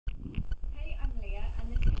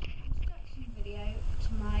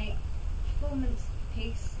my performance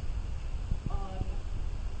piece on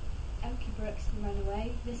Elkie the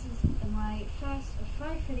Runaway. This is my first of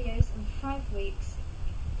 5 videos in 5 weeks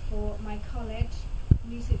for my college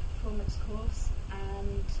music performance course,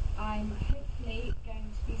 and I'm hopefully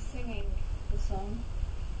going to be singing the song,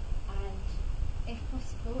 and if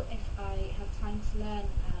possible, if I have time to learn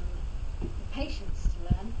and the patience to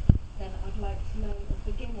learn, then I'd like to learn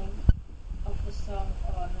the beginning of the song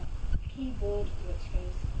on keyboard, which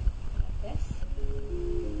goes like this.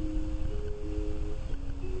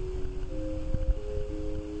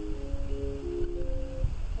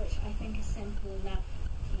 Which I think is simple enough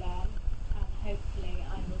to learn, and hopefully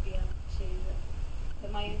I will be able to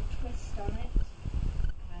put my own twist on it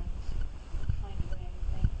and find a way of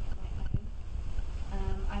making it my own.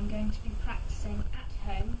 I'm going to be practicing at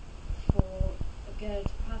home for a good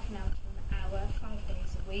half an hour to an hour, 5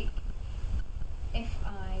 days a week, if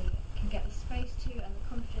I can get the space to and the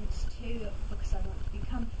confidence to, because I want to be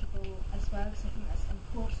comfortable as well, because I think that's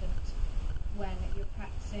important when you're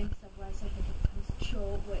practicing, because otherwise I think it becomes a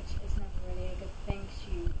chore, which is never really a good thing, because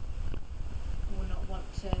you will not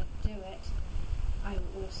want to do it. I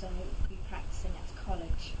will also be practicing at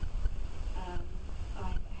college.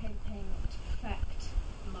 I'm hoping to perfect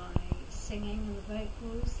my singing and the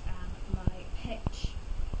vocals and my pitch,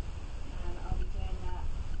 and I'll be doing that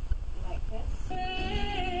like this.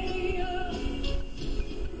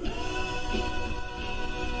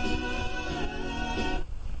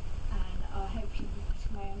 And I'll hopefully be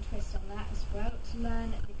putting my own twist on that as well. To learn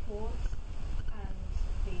the chords and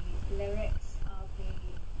the lyrics, I'll be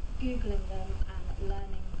Googling them and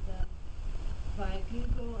learning them via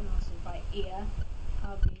Google and also by ear.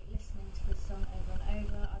 I'll be listening to the song over and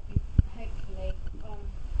over. I'll be hopefully on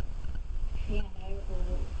piano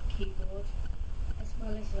or keyboard, as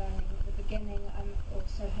well as learning the beginning. I'm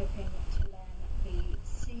also hoping to learn the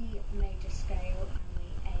C major scale and the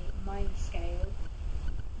A minor scale,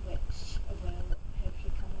 which will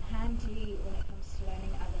hopefully come in handy when it comes to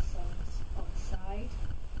learning other songs on the side.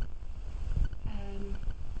 And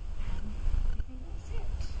I think that's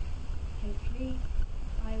it. Hopefully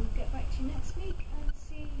I will get back to you next week.